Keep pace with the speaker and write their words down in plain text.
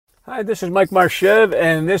Hi, this is Mike Marshev,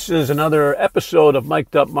 and this is another episode of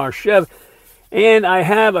Mic'd Up Marshev. And I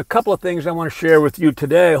have a couple of things I want to share with you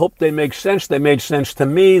today. I hope they make sense. They made sense to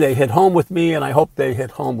me. They hit home with me, and I hope they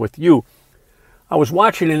hit home with you. I was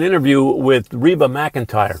watching an interview with Reba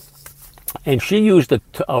McEntire, and she used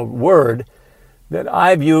a word that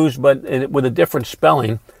I've used, but with a different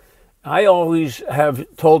spelling. I always have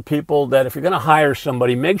told people that if you're going to hire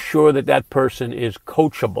somebody, make sure that that person is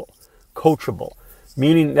coachable. Coachable,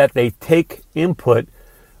 meaning that they take input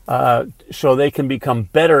so they can become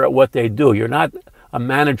better at what they do. You're not a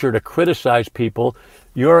manager to criticize people.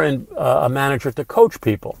 You're a manager to coach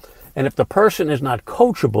people. And if the person is not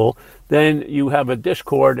coachable, then you have a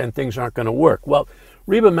discord and things aren't going to work. Well,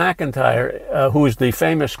 Reba McEntire, who is the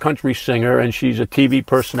famous country singer, and she's a TV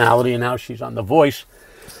personality, and now she's on The Voice,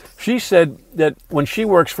 she said that when she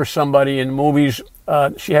works for somebody in movies,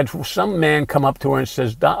 she had some man come up to her and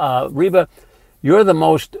says, Reba, you're the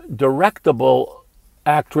most directable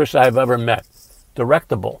actress I've ever met.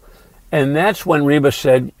 Directable. And that's when Reba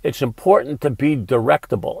said it's important to be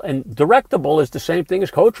directable. And directable is the same thing as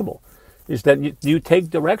coachable. Is that you take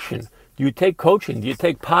direction. Do you take coaching? Do you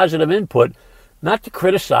take positive input? Not to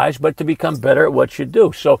criticize, but to become better at what you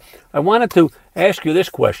do. So I wanted to ask you this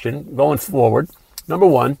question going forward. Number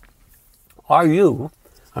one,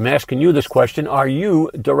 I'm asking you this question, are you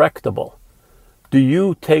directable? Do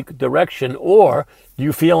you take direction, or do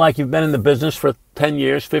you feel like you've been in the business for 10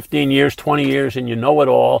 years, 15 years, 20 years, and you know it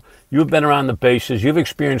all? You've been around the bases. You've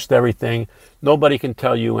experienced everything. Nobody can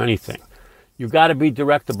tell you anything. You've got to be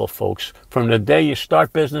directable, folks. From the day you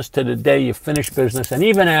start business to the day you finish business, and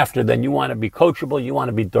even after then, you want to be coachable. You want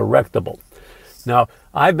to be directable. Now,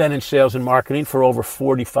 I've been in sales and marketing for over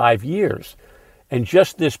 45 years, and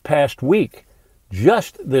just this past week,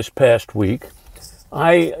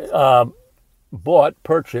 I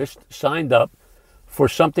purchased, signed up for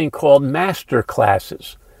something called master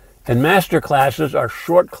classes. And master classes are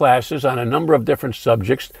short classes on a number of different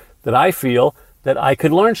subjects that I feel that I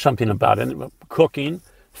could learn something about. And cooking,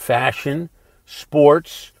 fashion,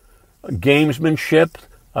 sports, gamesmanship.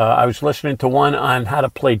 I was listening to one on how to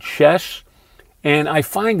play chess. And I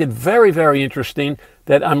find it very, very interesting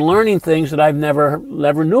that I'm learning things that I've never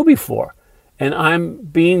knew before. And I'm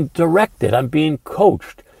being directed. I'm being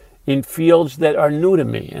coached in fields that are new to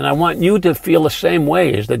me. And I want you to feel the same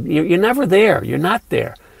way, is that you're never there. You're not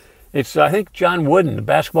there. It's, I think John Wooden, the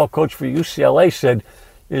basketball coach for UCLA, said,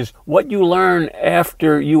 is what you learn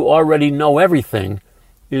after you already know everything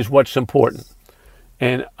is what's important.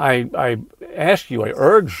 And I ask you, I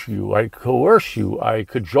urge you, I coerce you, I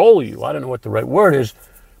cajole you, I don't know what the right word is,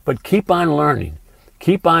 but keep on learning.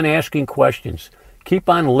 Keep on asking questions. Keep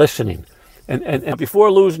on listening. And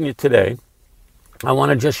before losing you today, I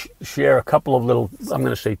want to just share a couple of little, I'm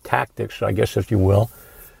going to say tactics, I guess, if you will.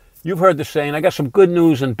 You've heard the saying, I got some good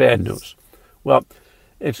news and bad news. Well,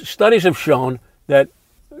 studies have shown that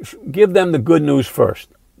give them the good news first.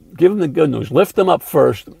 Give them the good news. Lift them up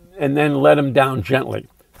first, and then let them down gently.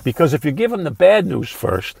 Because if you give them the bad news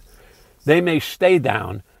first, they may stay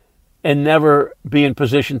down and never be in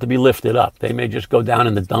position to be lifted up. They may just go down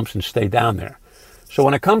in the dumps and stay down there. So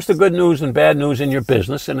when it comes to good news and bad news in your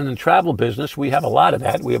business, and in the travel business, we have a lot of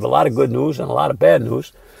that. We have a lot of good news and a lot of bad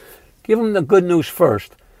news. Give them the good news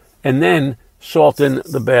first, and then salt in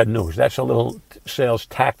the bad news. That's a little sales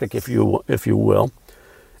tactic, if you will.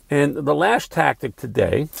 And the last tactic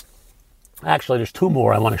today, actually there's two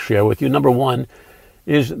more I want to share with you. Number one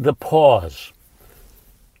is the pause.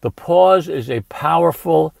 The pause is a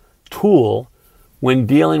powerful tool when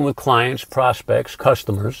dealing with clients, prospects,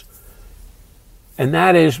 customers. And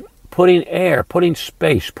that is putting air, putting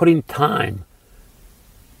space, putting time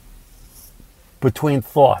between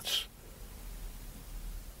thoughts,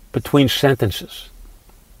 between sentences,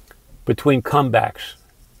 between comebacks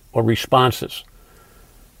or responses.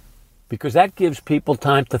 Because that gives people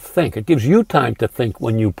time to think. It gives you time to think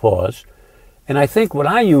when you pause. And I think when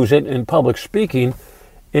I use it in public speaking,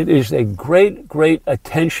 it is a great, great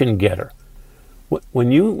attention getter.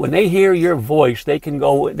 When they hear your voice, they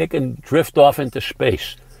can drift off into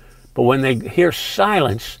space. But when they hear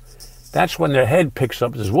silence, that's when their head picks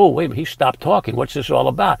up and says, whoa, wait a minute, he stopped talking. What's this all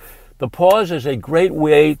about? The pause is a great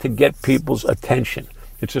way to get people's attention.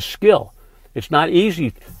 It's a skill. It's not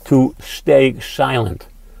easy to stay silent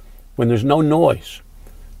when there's no noise.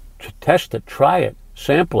 To test it, try it,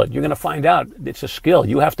 sample it. You're going to find out it's a skill.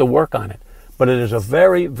 You have to work on it. But it is a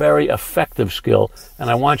very, very effective skill, and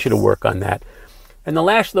I want you to work on that. And the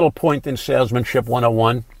last little point in Salesmanship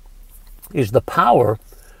 101 is the power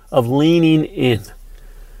of leaning in.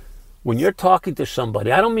 When you're talking to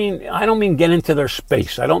somebody, I don't mean get into their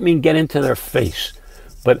space. I don't mean get into their face.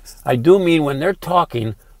 But I do mean when they're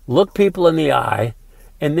talking, look people in the eye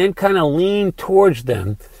and then kind of lean towards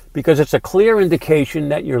them, because it's a clear indication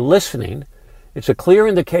that you're listening. It's a clear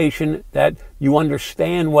indication that you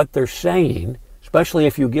understand what they're saying, especially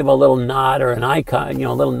if you give a little nod or an eye a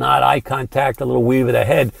little nod, eye contact, a little weave of the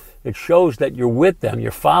head. It shows that you're with them,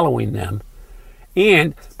 you're following them.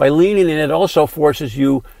 And by leaning in, it also forces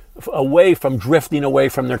you away from drifting away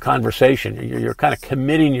from their conversation. You're kind of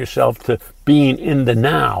committing yourself to being in the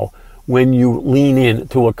now when you lean in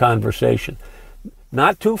to a conversation.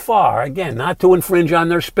 Not too far, again, not to infringe on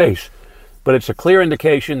their space, but it's a clear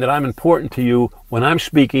indication that I'm important to you when I'm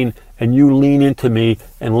speaking and you lean into me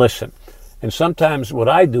and listen. And sometimes what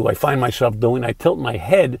I do, I find myself doing, I tilt my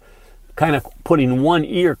head, kind of putting one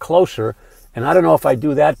ear closer. And I don't know if I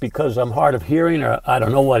do that because I'm hard of hearing or I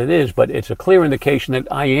don't know what it is, but it's a clear indication that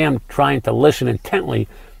I am trying to listen intently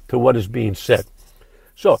to what is being said.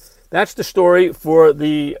 So that's the story for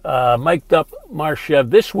the Mic'd Up Marshev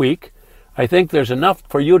this week. I think there's enough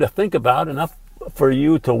for you to think about, enough for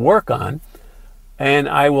you to work on. And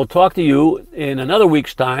I will talk to you in another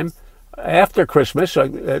week's time after Christmas.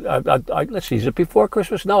 Let's see, is it before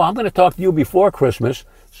Christmas? No, I'm going to talk to you before Christmas.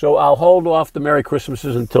 So I'll hold off the Merry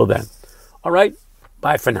Christmases until then. All right,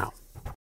 bye for now.